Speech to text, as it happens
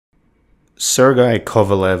Sergey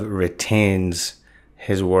Kovalev retains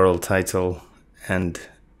his world title and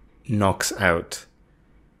knocks out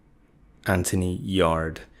Anthony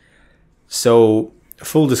Yarde. So,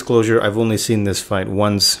 full disclosure, I've only seen this fight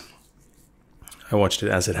once. I watched it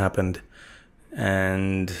as it happened,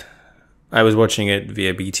 and I was watching it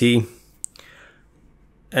via BT.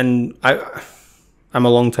 And I'm a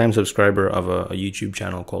long-time subscriber of a YouTube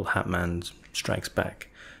channel called Hatman Strikes Back.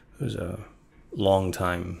 It was a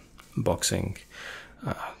long-time boxing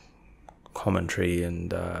commentary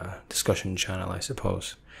and discussion channel, I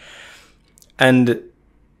suppose. And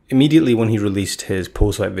immediately when he released his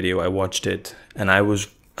post-fight video, I watched it, and I was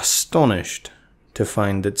astonished to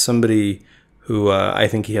find that somebody who I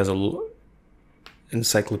think he has a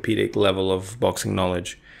encyclopedic level of boxing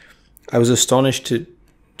knowledge. I was astonished to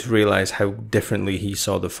realize how differently he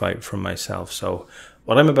saw the fight from myself. So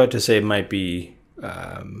what I'm about to say might be,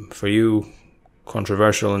 for you,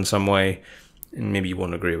 controversial in some way, and maybe you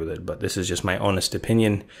won't agree with it, but this is just my honest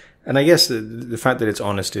opinion. And I guess the fact that it's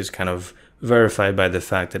honest is kind of verified by the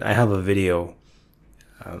fact that I have a video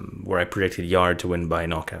where I predicted Yarde to win by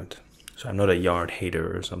knockout. So I'm not a Yarde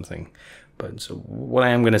hater or something. But so what I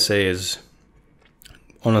am going to say is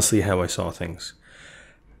honestly how I saw things.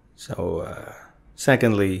 So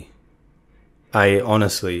secondly, I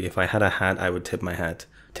honestly, if I had a hat, I would tip my hat,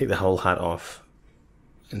 take the whole hat off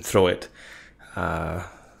and throw it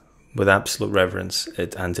with absolute reverence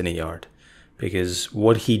at Anthony Yarde. Because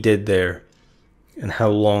what he did there and how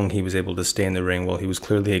long he was able to stay in the ring while he was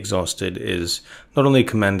clearly exhausted is not only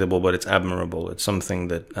commendable, but it's admirable. It's something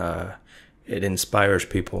that it inspires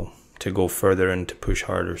people to go further and to push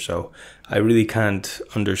harder. So I really can't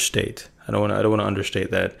understate. I don't want to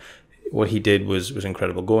understate that. What he did was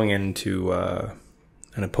incredible. Going into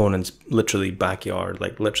an opponent's literally backyard,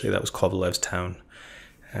 like literally that was Kovalev's town,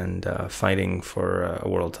 and fighting for a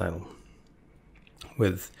world title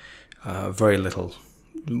with very little,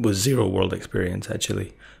 with zero world experience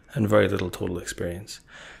actually, and very little total experience.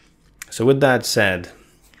 So with that said,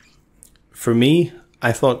 for me,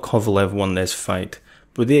 I thought Kovalev won this fight,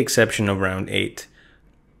 with the exception of round 8,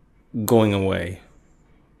 going away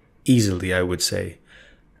easily, I would say.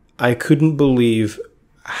 I couldn't believe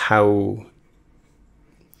how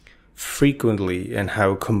frequently and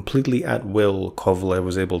how completely at will Kovalev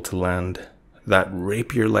was able to land that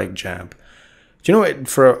rapier-like jab. Do you know what?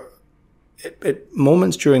 For at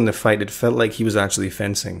moments during the fight, it felt like he was actually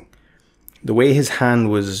fencing. The way his hand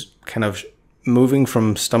was kind of moving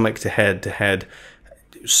from stomach to head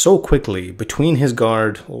so quickly between his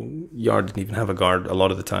guard. Well, Yarde didn't even have a guard a lot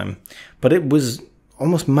of the time, but it was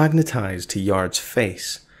almost magnetized to Yarde's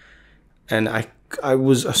face. And I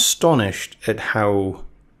was astonished at how,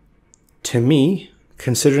 to me,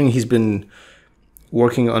 considering he's been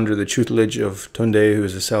working under the tutelage of Tunde, who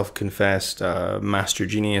is a self-confessed master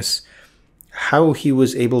genius, how he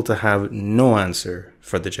was able to have no answer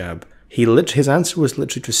for the jab. His answer was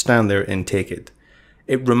literally to stand there and take it.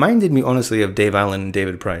 It reminded me, honestly, of Dave Allen and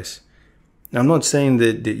David Price. Now, I'm not saying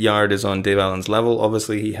that Yarde is on Dave Allen's level.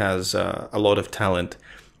 Obviously, he has a lot of talent,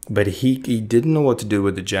 but he didn't know what to do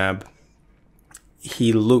with the jab.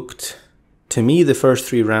 He looked, to me, the first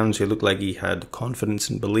 3 rounds, he looked like he had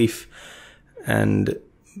confidence and belief.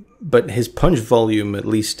 But his punch volume, at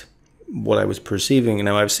least what I was perceiving,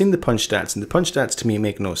 now I've seen the punch stats, and the punch stats to me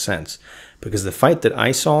make no sense. Because the fight that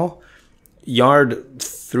I saw, Yarde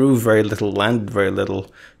threw very little, landed very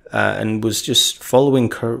little, and was just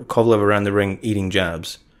following Kovalev around the ring, eating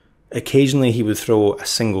jabs. Occasionally he would throw a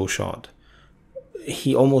single shot.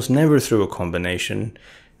 He almost never threw a combination.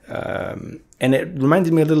 And it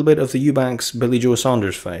reminded me a little bit of the Eubanks-Billy Joe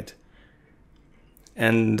Saunders fight.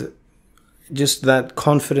 And just that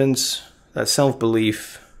confidence, that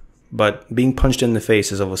self-belief, but being punched in the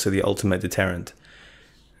face is obviously the ultimate deterrent.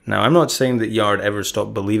 Now, I'm not saying that Yarde ever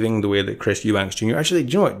stopped believing the way that Chris Eubanks Jr. Actually,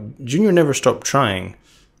 do you know what? Jr. never stopped trying.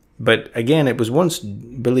 But again, it was once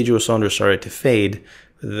Billy Joe Saunders started to fade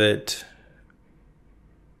that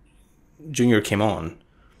Jr. came on.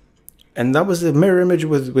 And that was the mirror image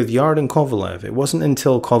with Yarde and Kovalev. It wasn't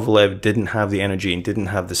until Kovalev didn't have the energy and didn't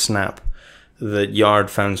have the snap that Yarde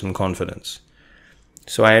found some confidence.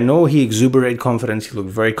 So I know he exuberated confidence. He looked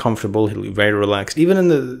very comfortable. He looked very relaxed.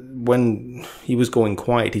 Even when he was going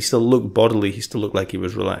quiet, he still looked bodily. He still looked like he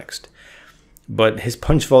was relaxed. But his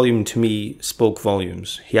punch volume, to me, spoke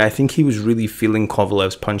volumes. I think he was really feeling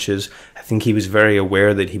Kovalev's punches. I think he was very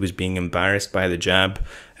aware that he was being embarrassed by the jab,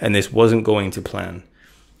 and this wasn't going to plan.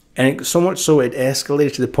 And so much so, it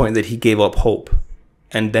escalated to the point that he gave up hope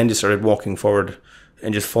and then just started walking forward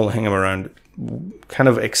and just following him around kind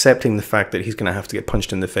of accepting the fact that he's going to have to get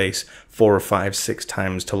punched in the face 4 or 5, 6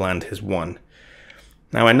 times to land his one.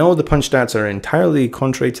 Now, I know the punch stats are entirely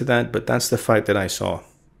contrary to that, but that's the fight that I saw.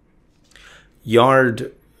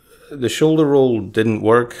 Yarde, the shoulder roll didn't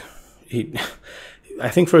work. I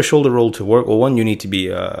think for a shoulder roll to work, well, one, you need to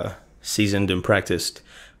be seasoned and practiced,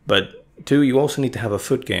 but 2, you also need to have a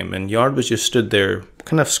foot game, and Yarde was just stood there,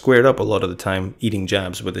 kind of squared up a lot of the time, eating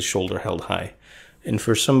jabs with his shoulder held high. And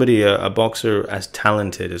for somebody, a boxer as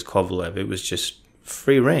talented as Kovalev, it was just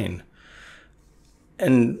free reign.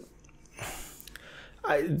 And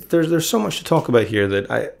there's so much to talk about here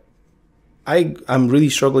that I'm really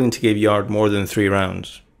struggling to give Yarde more than 3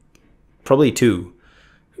 rounds. Probably 2.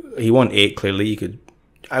 He won 8, clearly.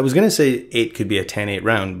 I was going to say 8 could be a 10-8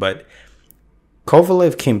 round, but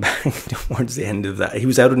Kovalev came back towards the end of that. He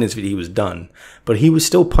was out on his feet, he was done. But he was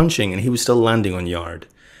still punching, and he was still landing on Yarde.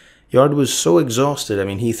 Yarde was so exhausted. I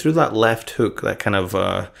mean, he threw that left hook, that kind of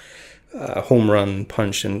home run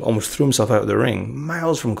punch, and almost threw himself out of the ring,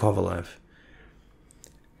 miles from Kovalev.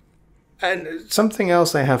 And something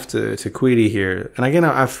else I have to query here, and again,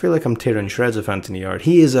 I feel like I'm tearing shreds of Anthony Yarde.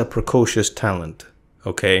 He is a precocious talent,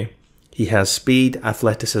 okay? He has speed,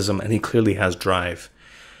 athleticism, and he clearly has drive.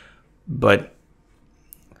 But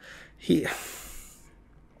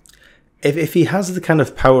if he has the kind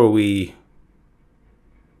of power we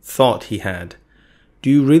thought he had,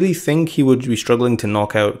 do you really think he would be struggling to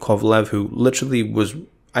knock out Kovalev, who literally was...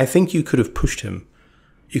 I think you could have pushed him.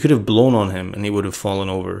 You could have blown on him and he would have fallen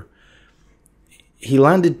over. He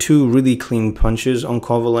landed 2 really clean punches on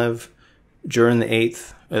Kovalev during the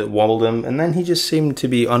 8th. It wobbled him, and then he just seemed to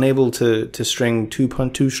be unable to string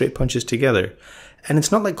two straight punches together. And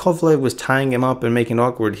it's not like Kovalev was tying him up and making it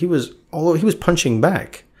awkward. He was punching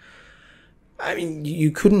back. I mean,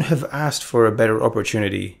 you couldn't have asked for a better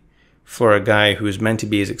opportunity for a guy who is meant to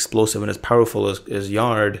be as explosive and as powerful as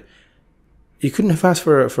Yarde. You couldn't have asked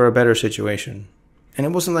for a better situation. And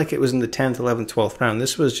it wasn't like it was in the 10th, 11th, 12th round.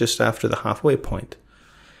 This was just after the halfway point.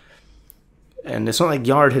 And it's not like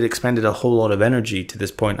Yarde had expended a whole lot of energy to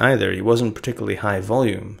this point either. He wasn't particularly high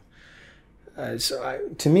volume.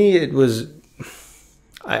 To me, it was...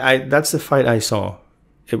 that's the fight I saw.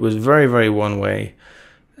 It was very, very one way.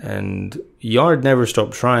 And Yarde never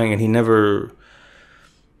stopped trying, and he never...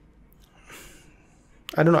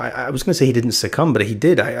 I don't know, I was going to say he didn't succumb, but he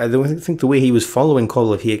did. I think the way he was following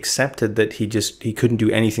Kovalev, he accepted that he couldn't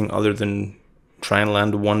do anything other than try and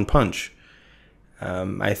land one punch.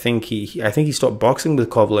 I think he stopped boxing with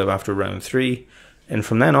Kovalev after round 3, and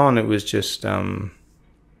from then on it was just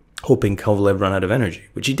hoping Kovalev ran out of energy,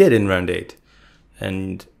 which he did in round 8.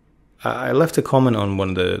 And I left a comment on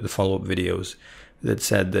one of the follow-up videos that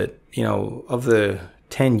said that, you know, of the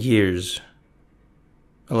 10 years,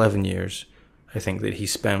 11 years, I think, that he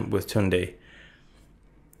spent with Tunde,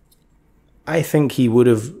 I think he would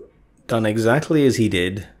have done exactly as he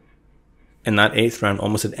did in that 8th round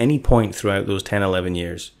almost at any point throughout those 10, 11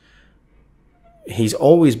 years. He's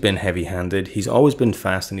always been heavy-handed, he's always been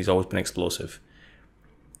fast, and he's always been explosive.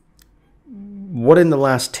 What in the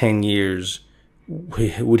last 10 years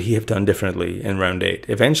would he have done differently in round 8?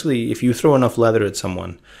 Eventually, if you throw enough leather at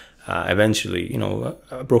someone, eventually, you know,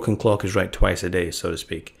 a broken clock is right twice a day, so to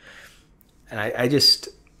speak. And I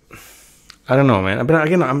don't know, man. But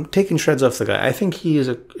again, I'm taking shreds off the guy. I think he is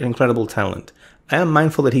an incredible talent. I am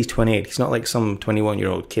mindful that he's 28. He's not like some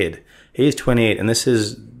 21-year-old kid. He is 28, and this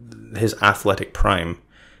is his athletic prime.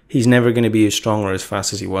 He's never going to be as strong or as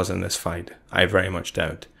fast as he was in this fight. I very much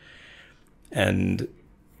doubt. And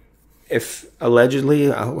if allegedly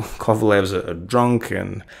Kovalev's a drunk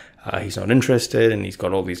and he's not interested and he's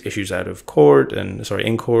got all these issues in court,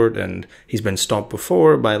 and he's been stopped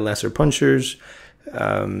before by lesser punchers,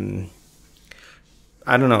 I don't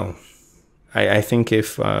know. I think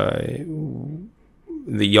if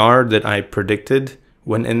the Yarde that I predicted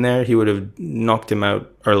went in there, he would have knocked him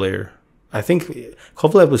out earlier. I think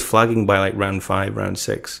Kovalev was flagging by like round 5, round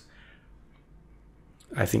 6.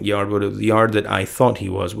 I think the Yarde that I thought he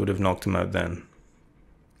would have knocked him out then.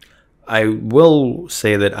 I will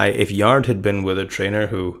say that if Yarde had been with a trainer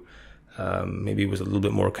who maybe was a little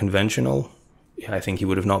bit more conventional, I think he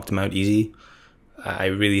would have knocked him out easy. I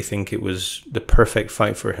really think it was the perfect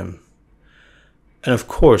fight for him. And of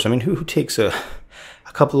course, I mean, who takes a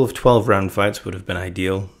couple of 12-round fights would have been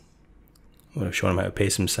ideal. Would have shown him how to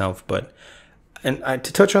pace himself. To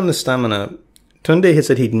touch on the stamina, Tunde had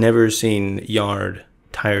said he'd never seen Yarde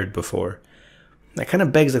tired before. That kind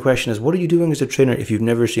of begs the question is, what are you doing as a trainer if you've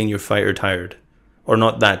never seen your fighter tired? Or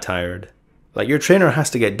not that tired? Like, your trainer has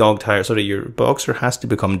to get dog tired, your boxer has to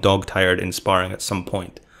become dog tired in sparring at some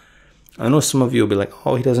point. I know some of you will be like,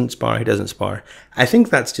 oh, he doesn't spar, he doesn't spar. I think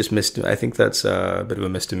that's just I think that's a bit of a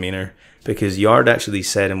misdemeanor, because Yarde actually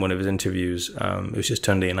said in one of his interviews, it was just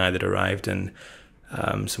Tunde and I that arrived, and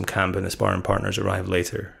some camp and the sparring partners arrived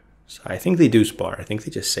later. So I think they do spar. I think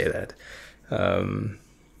they just say that.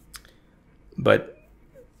 But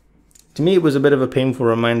to me, it was a bit of a painful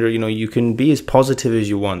reminder. You know, you can be as positive as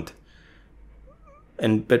you want,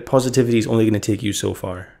 but positivity is only going to take you so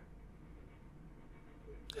far.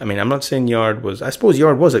 I mean, I'm not saying Yarde was... I suppose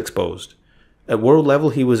Yarde was exposed. At world level,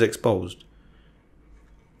 he was exposed.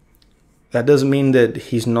 That doesn't mean that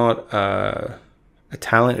he's not a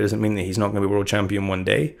talent. It doesn't mean that he's not going to be world champion one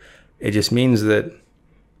day. It just means that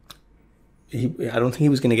I don't think he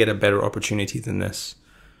was going to get a better opportunity than this.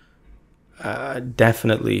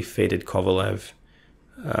 Definitely faded Kovalev,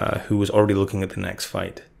 who was already looking at the next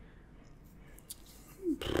fight.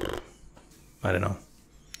 I don't know.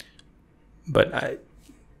 But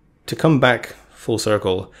to come back full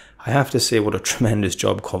circle, I have to say what a tremendous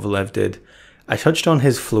job Kovalev did. I touched on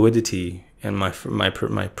his fluidity in my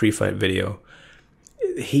pre-fight video.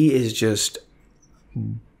 He is just...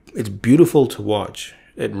 It's beautiful to watch.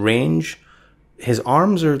 At range, his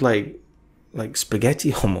arms are like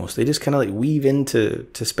spaghetti almost. They just kind of like weave into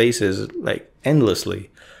spaces like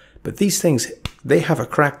endlessly. But these things, they have a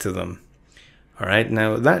crack to them. All right,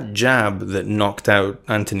 now that jab that knocked out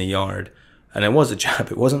Anthony Yarde, and it was a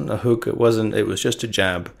jab, it wasn't a hook, it was just a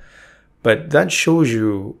jab. But that shows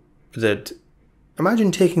you that,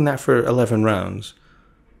 imagine taking that for 11 rounds.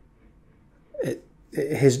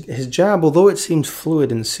 His jab, although it seems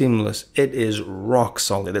fluid and seamless, it is rock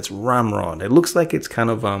solid. It's ramrod. It looks like it's kind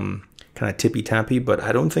of tippy-tappy, but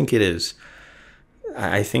I don't think it is.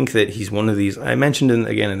 I think that he's one of these, I mentioned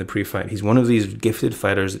again in the pre-fight, he's one of these gifted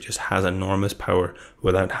fighters that just has enormous power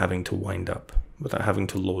without having to wind up, without having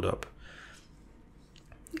to load up.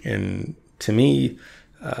 And to me,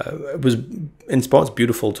 it was in spots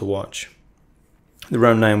beautiful to watch. The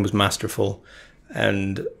round 9 was masterful,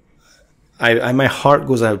 and my heart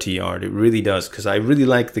goes out to Yarde. It really does, because I really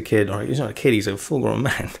like the kid. Or he's not a kid; he's a full-grown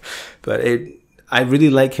man. But I really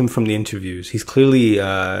like him from the interviews. He's clearly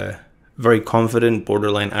very confident,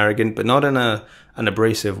 borderline arrogant, but not in an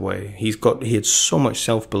abrasive way. He had so much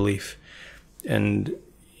self-belief, and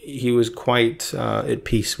he was quite at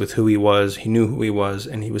peace with who he was. He knew who he was,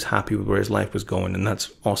 and he was happy with where his life was going, and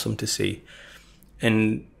that's awesome to see.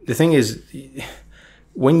 And the thing is,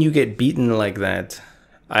 when you get beaten like that,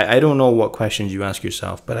 I don't know what questions you ask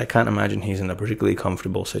yourself, but I can't imagine he's in a particularly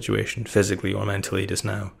comfortable situation, physically or mentally, just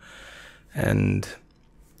now. And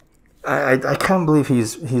I can't believe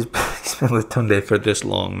he's been with Tunde for this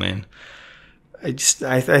long, man. I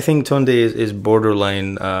think Tunde is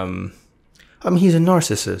borderline. I mean, he's a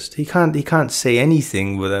narcissist. He can't say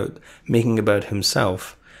anything without making about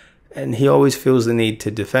himself, and he always feels the need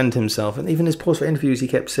to defend himself. And even his post-fight interviews, he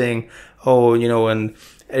kept saying, "Oh, you know," and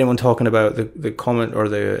anyone talking about the comment or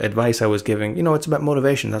the advice I was giving, you know, it's about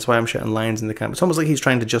motivation. That's why I'm shooting lines in the camp. It's almost like he's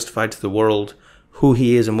trying to justify to the world who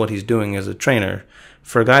he is and what he's doing as a trainer.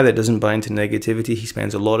 For a guy that doesn't buy into negativity, he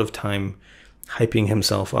spends a lot of time hyping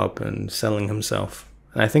himself up and selling himself.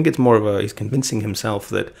 And I think it's more of he's convincing himself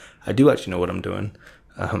that I do actually know what I'm doing.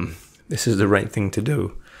 This is the right thing to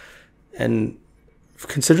do. And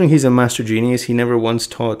considering he's a master genius, he never once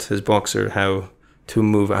taught his boxer how to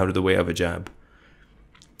move out of the way of a jab.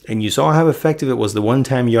 And you saw how effective it was the one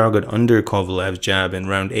time Yarde got under Kovalev's jab in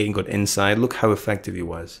round 8 and got inside. Look how effective he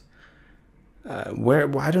was. I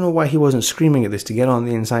don't know why he wasn't screaming at this to get on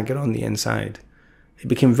the inside, get on the inside. It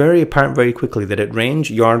became very apparent very quickly that at range,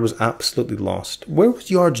 Yarde was absolutely lost. Where was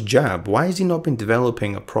Yarde's jab? Why has he not been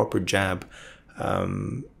developing a proper jab? I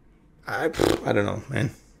don't know,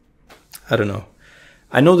 man. I don't know.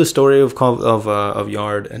 I know the story of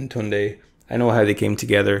Yarde and Tunde. I know how they came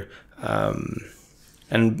together.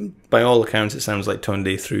 And by all accounts, it sounds like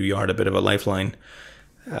Tunde threw Yarde a bit of a lifeline.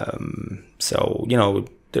 So, you know,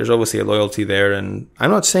 there's obviously a loyalty there. And I'm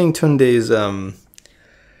not saying Tunde's...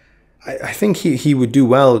 I think he would do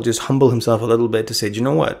well, just humble himself a little bit to say, do you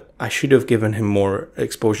know what? I should have given him more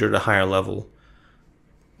exposure at a higher level.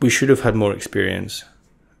 We should have had more experience.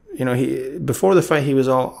 You know, before the fight, he was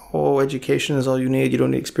all, oh, education is all you need. You don't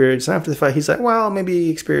need experience. And after the fight, he's like, well, maybe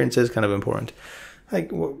experience is kind of important. Like,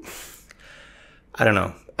 well, I don't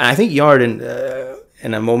know. I think Yarde,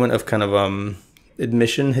 in a moment of kind of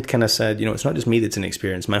admission, had kind of said, you know, it's not just me that's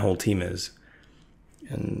inexperienced. My whole team is.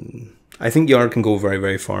 And I think Yarde can go very,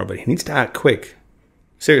 very far, but he needs to act quick.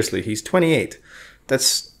 Seriously, he's 28.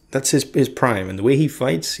 That's his prime. And the way he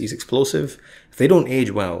fights, he's explosive. If they don't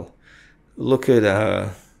age well, look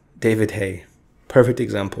at David Hay. Perfect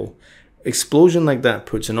example. explosion like that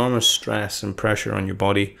puts enormous stress and pressure on your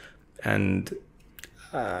body, and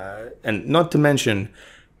not to mention,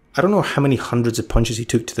 I don't know how many hundreds of punches he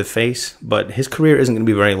took to the face, but his career isn't going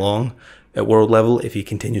to be very long at world level if he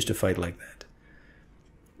continues to fight like that.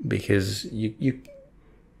 Because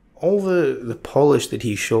all the polish that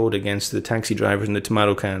he showed against the taxi drivers and the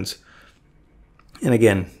tomato cans, and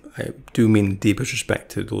again, I do mean deepest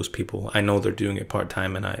respect to those people. I know they're doing it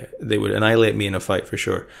part-time, and they would annihilate me in a fight for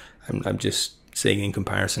sure. I'm just saying in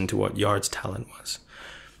comparison to what Yarde's talent was.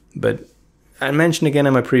 But I mentioned again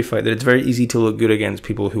in my pre-fight that it's very easy to look good against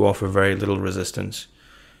people who offer very little resistance.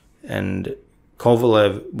 And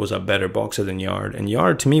Kovalev was a better boxer than Yarde. And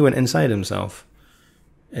Yarde, to me, went inside himself.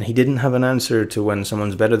 And he didn't have an answer to when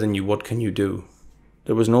someone's better than you, what can you do?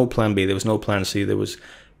 There was no plan B, there was no plan C. There was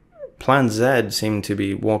plan Z seemed to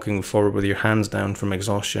be walking forward with your hands down from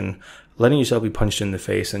exhaustion, letting yourself be punched in the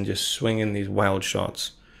face and just swinging these wild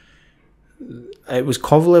shots. It was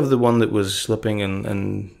Kovalev the one that was slipping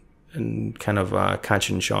and kind of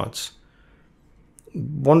catching shots.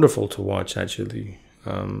 Wonderful to watch, actually.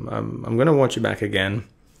 I'm going to watch it back again.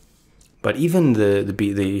 But even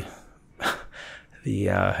the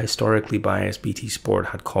historically biased BT Sport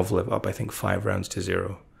had Kovalev up, I think,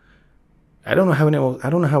 5-0. I don't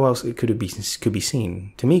know how else it could be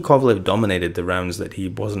seen. To me, Kovalev dominated the rounds that he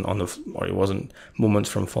wasn't he wasn't moments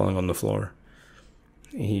from falling on the floor.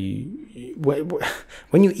 When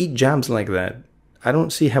you eat jabs like that, I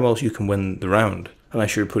don't see how else you can win the round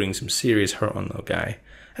unless you're putting some serious hurt on the guy.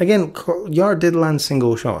 Again, Yarde did land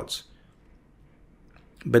single shots,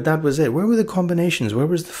 but that was it. Where were the combinations? Where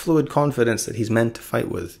was the fluid confidence that he's meant to fight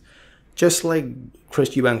with? Just like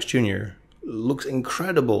Chris Eubanks Jr. looks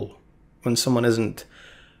incredible when someone isn't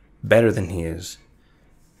better than he is.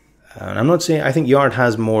 And I'm not saying, I think Yarde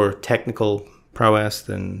has more technical prowess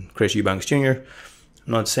than Chris Eubanks Jr.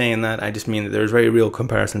 I'm not saying that. I just mean that there's very real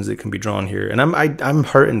comparisons that can be drawn here. And I'm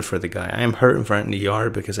hurting for the guy. I am hurting for Anthony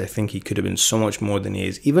Yarde because I think he could have been so much more than he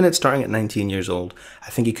is. Even at starting at 19 years old, I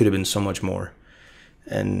think he could have been so much more.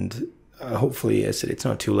 And hopefully, it's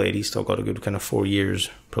not too late. He's still got a good kind of 4 years.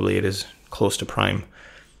 Probably it is close to prime.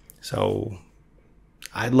 So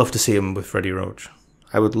I'd love to see him with Freddie Roach.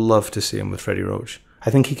 I would love to see him with Freddie Roach. I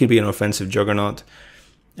think he could be an offensive juggernaut.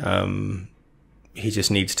 He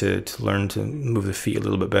just needs to learn to move the feet a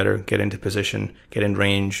little bit better, get into position, get in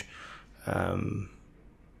range, and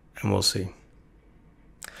we'll see.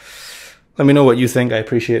 Let me know what you think. I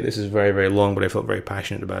appreciate this is very, very long, but I felt very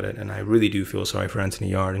passionate about it, and I really do feel sorry for Anthony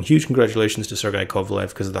Yarde. And huge congratulations to Sergey Kovalev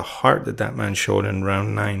because of the heart that man showed in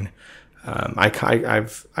round 9. I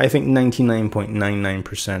think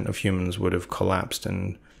 99.99% of humans would have collapsed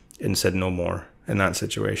and said no more in that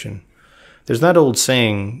situation. There's that old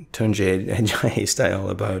saying, Tunjai style,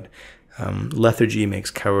 about lethargy makes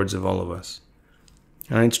cowards of all of us.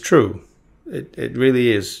 And it's true. It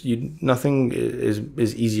really is. Nothing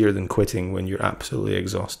is easier than quitting when you're absolutely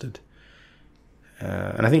exhausted.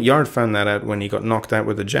 And I think Yarde found that out when he got knocked out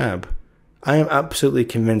with a jab. I am absolutely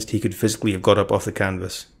convinced he could physically have got up off the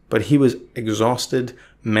canvas. But he was exhausted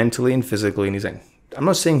mentally and physically. And he's like, I'm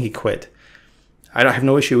not saying he quit. I don't have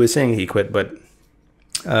no issue with saying he quit, but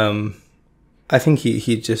I think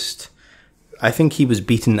I think he was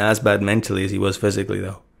beaten as bad mentally as he was physically,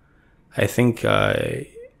 though. I think, I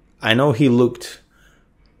know he looked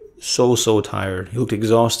so tired. He looked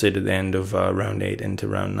exhausted at the end of round 8 into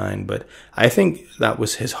round 9, but I think that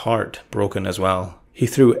was his heart broken as well. He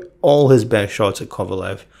threw all his best shots at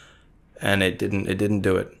Kovalev, and it didn't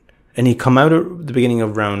do it. And he come out at the beginning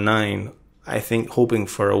of round 9, I think, hoping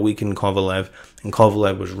for a weakened Kovalev, and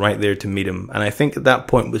Kovalev was right there to meet him. And I think at that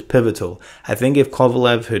point was pivotal. I think if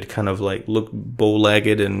Kovalev had kind of like looked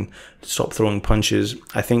bow-legged and stopped throwing punches,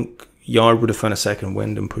 I think Yarde would have found a second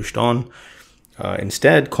wind and pushed on.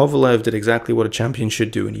 Instead, Kovalev did exactly what a champion should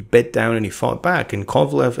do, and he bit down and he fought back. And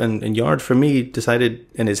Kovalev and Yarde, for me, decided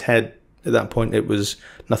in his head at that point it was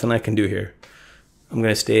nothing I can do here. I'm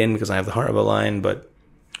going to stay in because I have the heart of a lion, but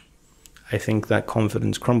I think that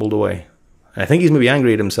confidence crumbled away. I think he's maybe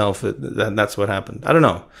angry at himself that that's what happened. I don't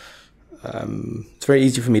know. It's very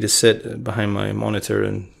easy for me to sit behind my monitor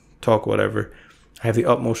and talk whatever. I have the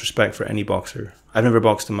utmost respect for any boxer. I've never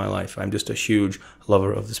boxed in my life. I'm just a huge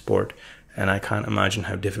lover of the sport, and I can't imagine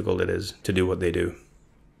how difficult it is to do what they do.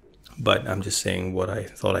 But I'm just saying what I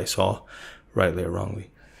thought I saw, rightly or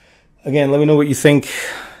wrongly. Again, let me know what you think.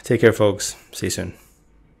 Take care, folks. See you soon.